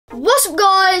What's up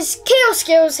guys, Keyl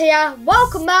Skills here,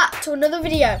 welcome back to another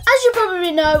video. As you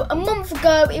probably know, a month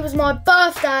ago it was my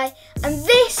birthday and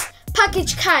this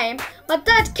package came. My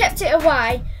dad kept it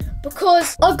away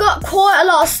because I got quite a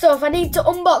lot of stuff. I need to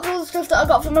unbox all the stuff that I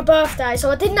got for my birthday,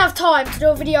 so I didn't have time to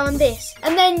do a video on this.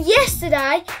 And then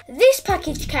yesterday, this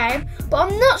package came, but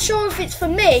I'm not sure if it's for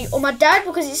me or my dad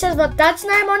because it says my dad's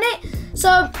name on it.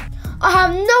 So I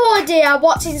have no idea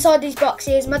what's inside these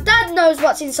boxes. My dad knows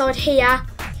what's inside here.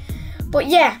 But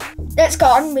yeah, let's go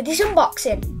on with this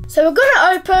unboxing. So we're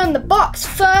gonna open the box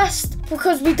first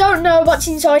because we don't know what's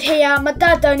inside here. My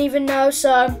dad don't even know,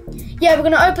 so yeah, we're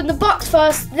gonna open the box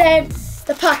first, then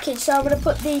the package. So I'm gonna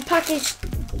put the package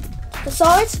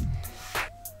aside.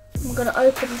 I'm gonna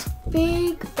open this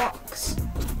big box.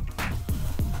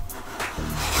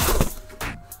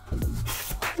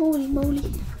 Holy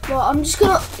moly. Well, I'm just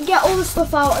gonna get all the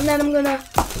stuff out and then I'm gonna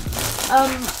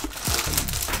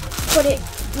put it.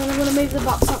 Then I'm going to move the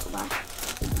box up there.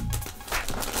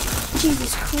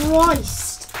 Jesus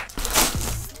Christ.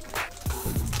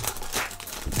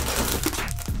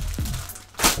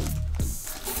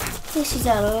 This is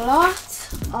a lot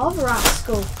of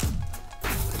Rascal.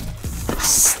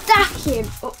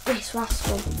 Stacking up this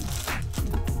Rascal.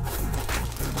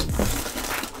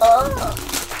 Oh,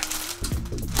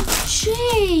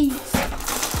 jeez.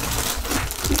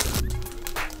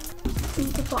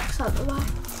 Move the box out the way.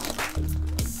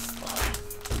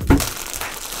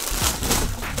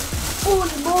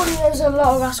 Holy moly, there's a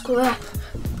lot of Rascal there.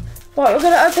 Right, we're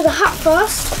going to open the hat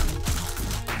first.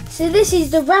 So this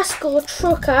is the Rascal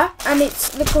Trucker and it's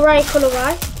the grey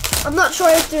colourway. I'm not sure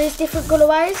if there is different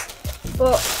colourways,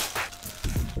 but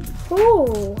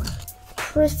ooh,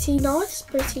 pretty nice,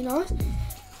 pretty nice.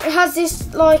 It has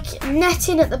this like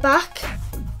netting at the back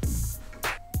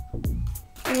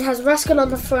and it has Rascal on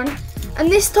the front. And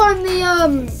this time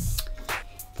the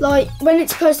like when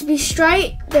it's supposed to be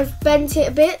straight, they've bent it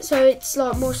a bit so it's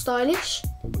like more stylish.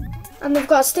 And they've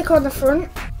got a sticker on the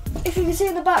front. If you can see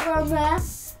in the background there,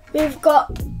 we've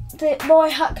got my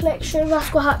hat collection,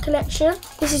 Rascal hat collection.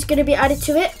 This is going to be added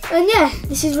to it. And yeah,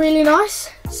 this is really nice.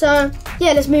 So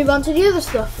yeah, let's move on to the other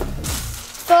stuff.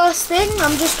 First thing,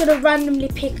 I'm just going to randomly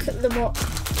pick them up.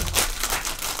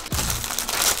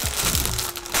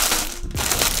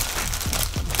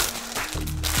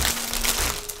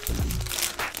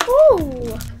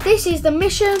 Ooh, this is the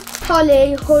Mission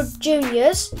Polly Hood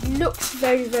Juniors. Looks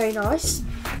very, very nice.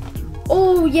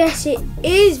 Oh yes, it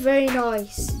is very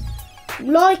nice. I'm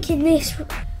liking this,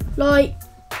 like,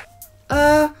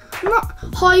 not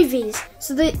high-vis.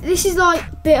 So this is like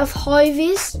a bit of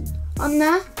high-vis on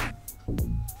there.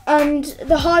 And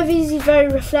the high-vis is very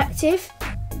reflective,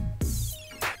 as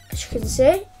you can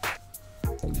see.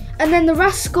 And then the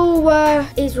Rascal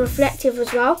is reflective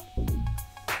as well.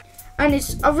 And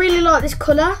I really like this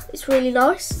colour, it's really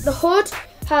nice. The hood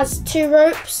has two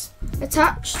ropes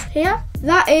attached here.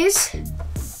 That is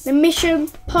the Mission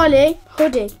Polly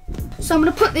hoodie. So I'm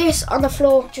going to put this on the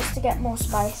floor just to get more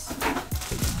space.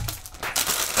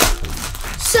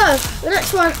 So the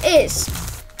next one is,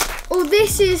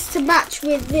 this is to match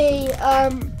with the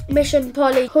Mission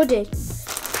Polly hoodie.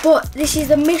 But this is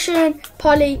the Mission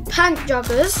Polly pant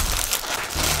joggers.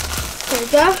 There we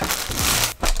go.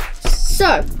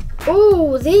 So,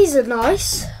 oh, these are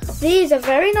nice. These are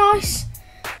very nice.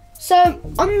 So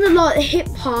on the hip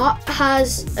part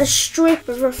has a strip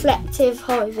of reflective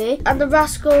high-vis, and the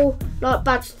Rascal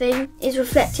badge thing is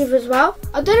reflective as well.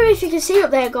 I don't know if you can see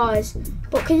up there, guys,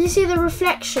 but can you see the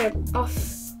reflection of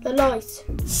the light?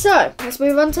 So let's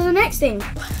move on to the next thing.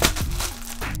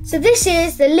 So this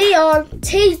is the Leon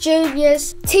T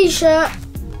Juniors t-shirt.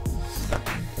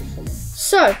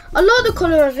 So I like the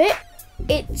colour of it.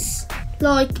 It's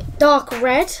like dark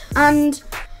red and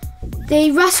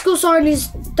the Rascal sign is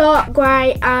dark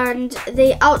grey and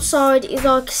the outside is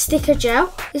like sticker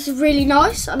gel. This is really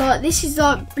nice. I like this. Is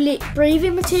like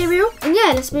breathing material. And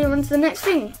yeah, let's move on to the next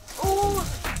thing. Oh.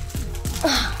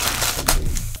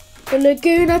 The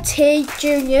Laguna T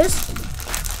Juniors.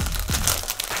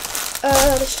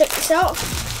 Let's check this out.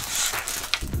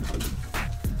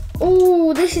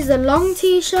 Oh, this is a long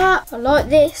t-shirt. I like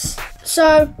this.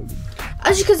 So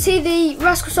as you can see, the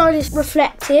Rascal sign is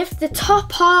reflective. The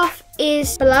top half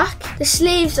is black. The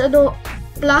sleeves are not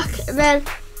black. And then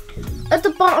at the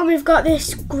bottom we've got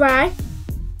this grey.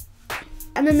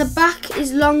 And then the back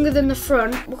is longer than the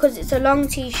front because it's a long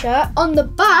t-shirt. On the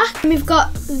back we've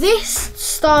got this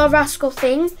star Rascal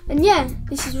thing. And yeah,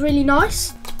 this is really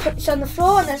nice. Let's put this on the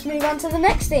floor and let's move on to the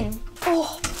next thing.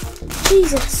 Oh,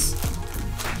 Jesus.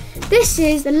 This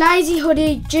is the Lazy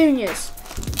Hoodie Juniors.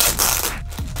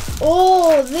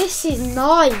 Oh, this is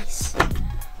nice.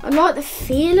 I like the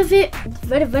feel of it. It's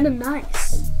very, very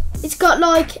nice. It's got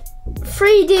like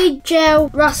 3D gel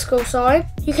Rascal sign.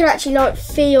 You can actually like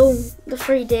feel the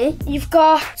 3D. You've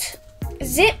got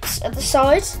zips at the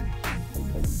side.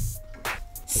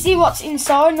 See what's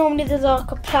inside. Normally there's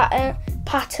like a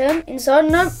pattern inside.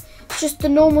 No, it's just the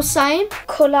normal same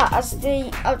colour as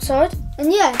the outside.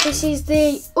 And yeah, this is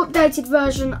the updated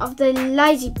version of the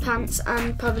lazy pants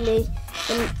and probably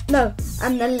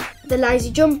the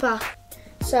lazy jumper.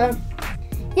 So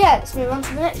yeah, let's move on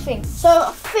to the next thing. So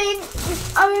I think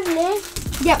it's only,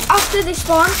 yeah, after this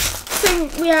one, I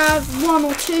think we have one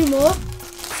or two more.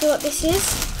 See what this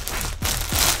is.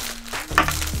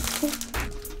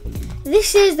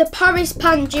 This is the Paris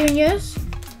Pan Juniors.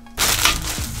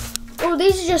 Oh,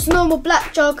 these are just normal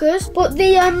black joggers, but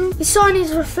the sign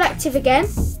is reflective again.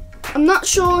 I'm not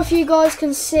sure if you guys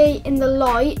can see in the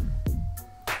light.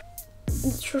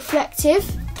 It's reflective.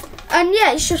 And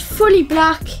yeah, it's just fully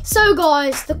black. So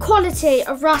guys, the quality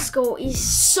of Rascal is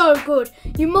so good.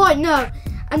 You might know.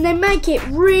 And they make it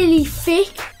really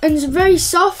thick and it's very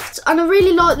soft. And I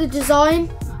really like the design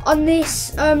on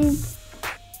this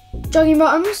jogging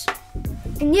bottoms.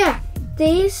 And yeah,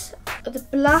 these are the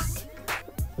black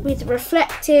with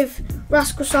reflective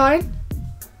Rascal sign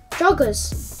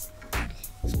joggers.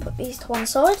 Let's put these to one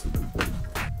side.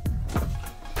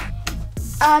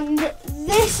 And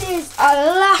this is our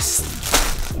last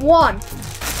one.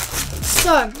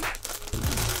 So,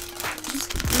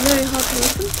 very hard to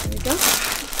open. There we go.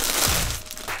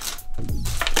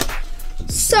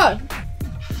 So,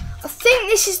 I think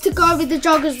this is to go with the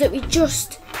joggers that we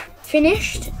just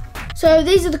finished. So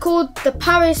these are called the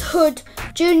Paris Hood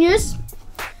Juniors.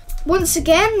 Once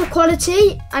again, the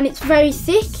quality, and it's very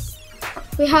thick.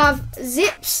 We have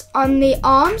zips on the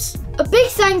arms. A big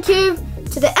thank you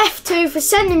to the F2 for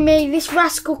sending me this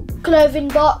Rascal clothing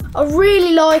bot. I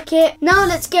really like it. Now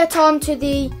let's get on to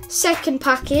the second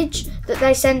package that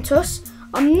they sent us.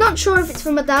 I'm not sure if it's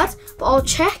from my dad, but I'll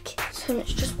check. So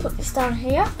let's just put this down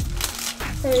here.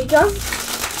 There we go.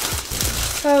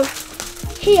 So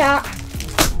here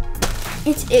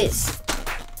it is.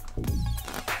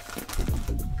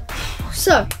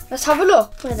 So let's have a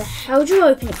look. Where the hell do you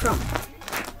open it from?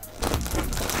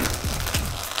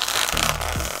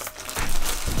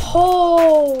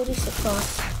 Holy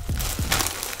surprise.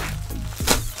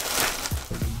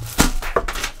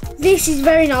 This is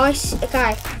very nice.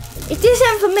 Okay, if this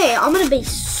ain't for me, I'm gonna be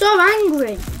so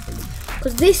angry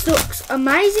because this looks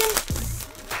amazing.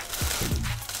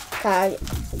 Okay, I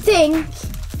think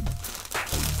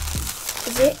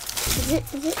is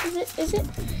it?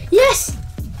 Yes!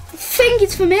 I think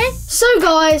it's for me. So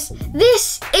guys,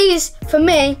 this is for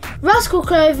me, Rascal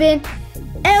Clothing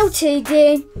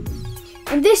Ltd.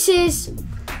 And this is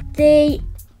the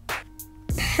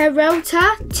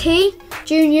Peralta T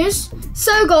Juniors.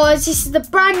 So guys, this is the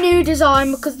brand new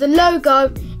design because the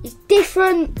logo is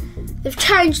different. They've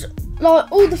changed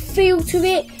like all the feel to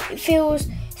it. It feels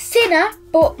thinner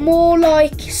but more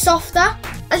like softer.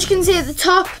 As you can see at the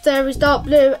top, there is dark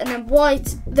blue and then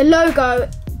white. The logo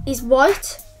is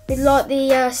white with like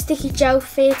the sticky gel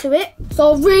feel to it.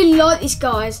 So I really like this,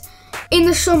 guys. In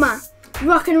the summer,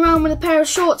 rocking around with a pair of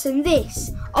shorts and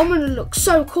this, I'm gonna look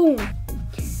so cool.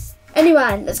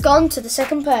 Anyway, let's go on to the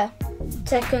second pair.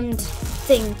 Second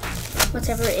thing,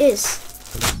 whatever it is.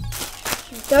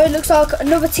 Here we go, it looks like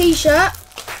another t-shirt.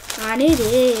 And it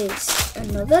is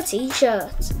another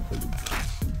t-shirt.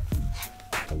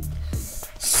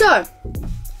 So,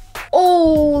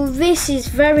 oh, this is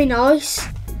very nice.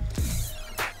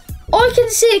 I can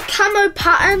see a camo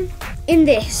pattern in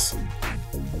this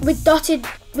with dotted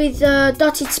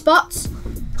spots,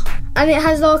 and it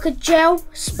has like a gel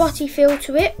spotty feel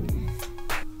to it.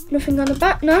 Nothing on the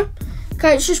back, no.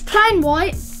 Okay, it's just plain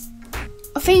white.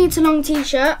 I think it's a long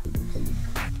t-shirt,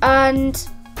 and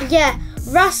yeah,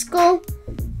 Rascal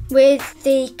with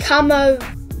the camo.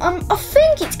 I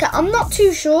think it's, I'm not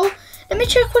too sure. Let me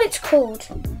check what it's called.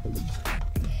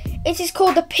 It is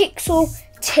called the Pixel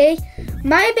T.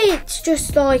 Maybe it's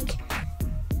just like,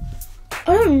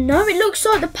 I don't know, it looks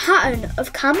like the pattern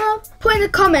of camo. Put in the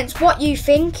comments what you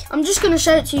think. I'm just going to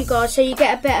show it to you guys so you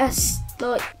get a better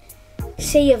like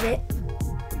see of it.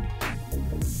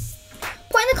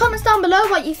 Put in the comments down below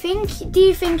what you think. Do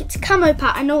you think it's a camo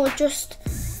pattern or just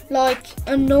like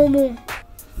a normal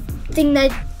thing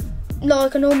like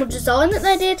a normal design that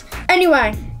they did?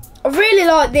 Anyway, I really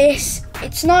like this.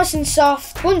 It's nice and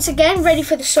soft. Once again, ready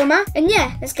for the summer. And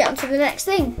yeah, let's get on to the next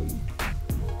thing.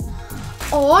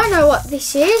 Oh, I know what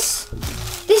this is.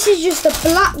 This is just a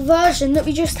black version that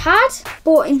we just had,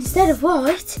 but instead of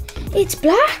white, it's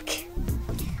black.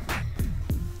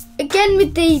 again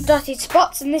with the dotted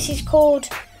spots, and this is called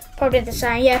probably the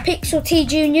same, yeah, Pixel T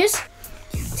Juniors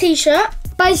t-shirt.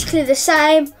 Basically the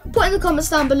same. Put in the comments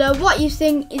down below what you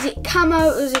think. Is it camo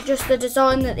or is it just the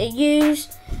design that they use?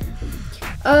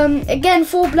 Again,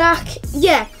 full black.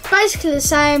 Yeah, basically the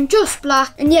same, just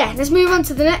black. And yeah, let's move on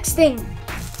to the next thing.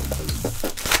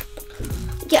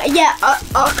 Yeah,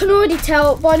 I can already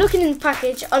tell by looking in the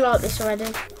package, I like this already.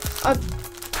 It's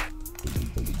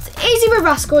easy with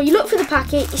Rascal. You look for the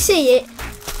packet, you see it.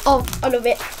 Oh, I love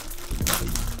it.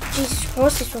 Jesus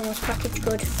Christ, this one was packaged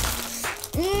good.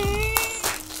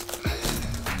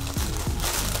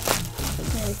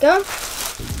 There we go.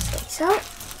 Let's get this out.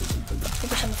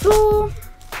 Rubbish on the floor.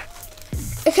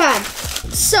 Okay,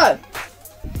 so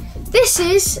this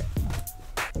is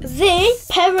the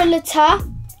Peralta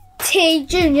T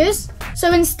Juniors.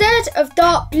 So instead of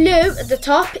dark blue at the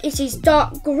top, it is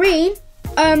dark green.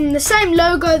 The same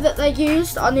logo that they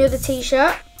used on the other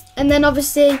t-shirt, and then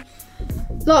obviously,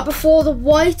 like before, the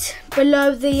white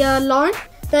below the line.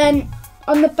 Then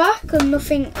on the back, and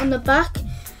nothing on the back.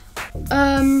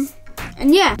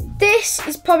 And yeah, this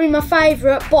is probably my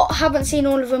favourite, but I haven't seen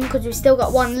all of them because we've still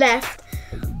got one left.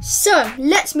 So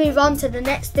let's move on to the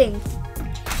next thing.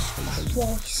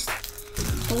 Christ,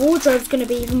 the wardrobe's going to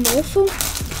be even more full.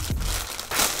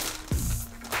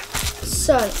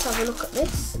 So let's have a look at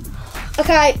this.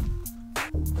 Okay,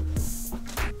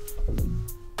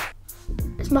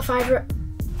 it's my favourite.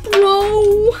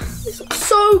 Whoa, this looks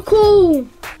so cool.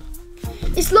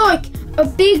 It's like a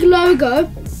big logo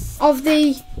of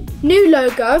the new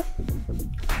logo,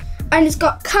 and it's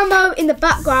got camo in the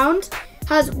background,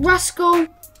 has Rascal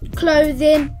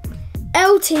clothing,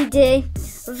 LTD,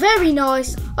 very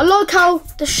nice. I like how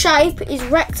the shape is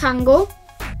rectangle.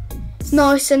 It's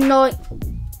nice and like,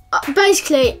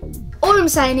 basically all I'm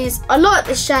saying is I like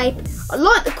the shape, I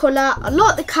like the colour, I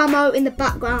like the camo in the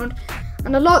background,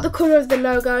 and I like the colour of the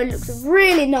logo. It looks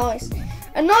really nice.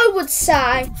 And I would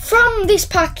say from this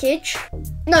package,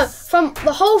 no, from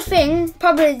the whole thing,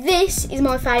 probably this is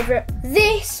my favourite.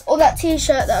 This or that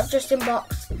t-shirt that I've just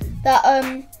unboxed, that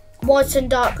white and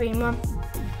dark green one.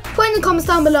 Put in the comments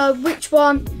down below which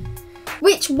one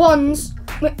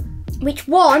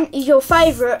is your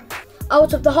favourite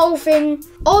out of the whole thing.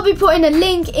 I'll be putting a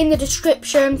link in the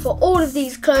description for all of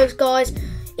these clothes, guys,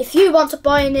 if you want to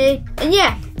buy any. And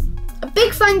yeah, a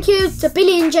big thank you to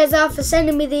Billy and Jezza for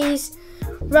sending me these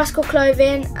Rascal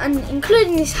clothing and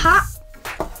including this hat.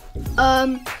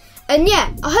 And yeah,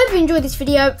 I hope you enjoyed this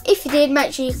video. If you did,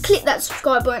 make sure you click that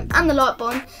subscribe button and the like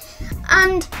button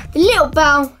and the little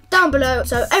bell down below,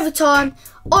 so every time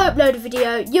I upload a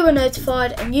video you are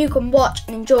notified and you can watch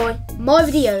and enjoy my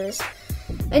videos.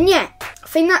 And yeah, I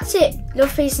think that's it.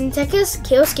 Love, peace and techers,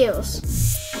 Keyl skills.